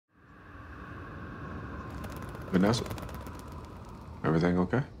Vanessa, everything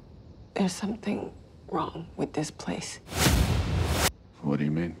okay? There's something wrong with this place. What do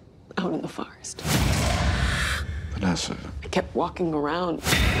you mean? Out in the forest. Vanessa. I kept walking around.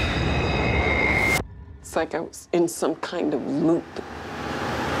 It's like I was in some kind of loop.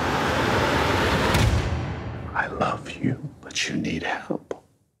 I love you, but you need help.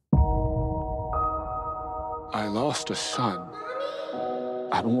 I lost a son.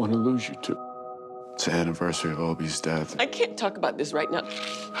 I don't want to lose you too. It's the anniversary of Obi's death. I can't talk about this right now.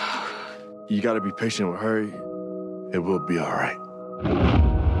 You gotta be patient with her. It will be all right.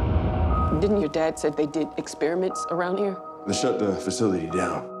 Didn't your dad say they did experiments around here? They shut the facility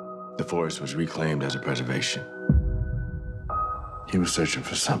down. The forest was reclaimed as a preservation. He was searching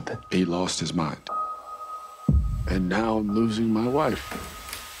for something. He lost his mind. And now I'm losing my wife.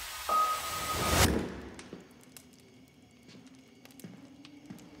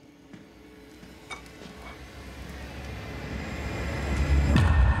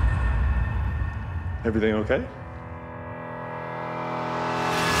 Everything okay?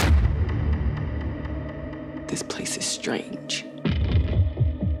 This place is strange.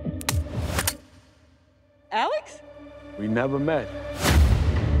 Alex? We never met.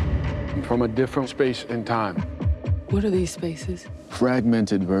 I'm from a different space and time. What are these spaces?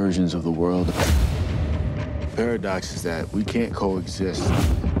 Fragmented versions of the world. The paradox is that we can't coexist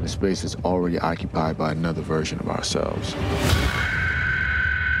in a space that's already occupied by another version of ourselves.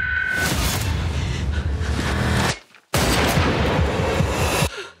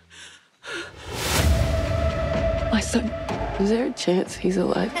 My son, is there a chance he's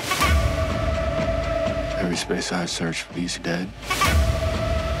alive? Every space I search for, he's dead.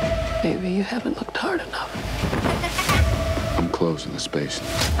 Maybe you haven't looked hard enough. I'm closing the space.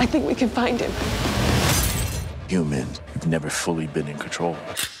 I think we can find him. Humans have never fully been in control.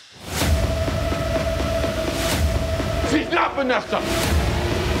 She's not Vanessa!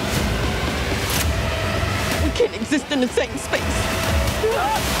 We can't exist in the same space.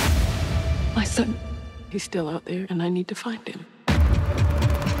 My son, he's still out there, and I need to find him.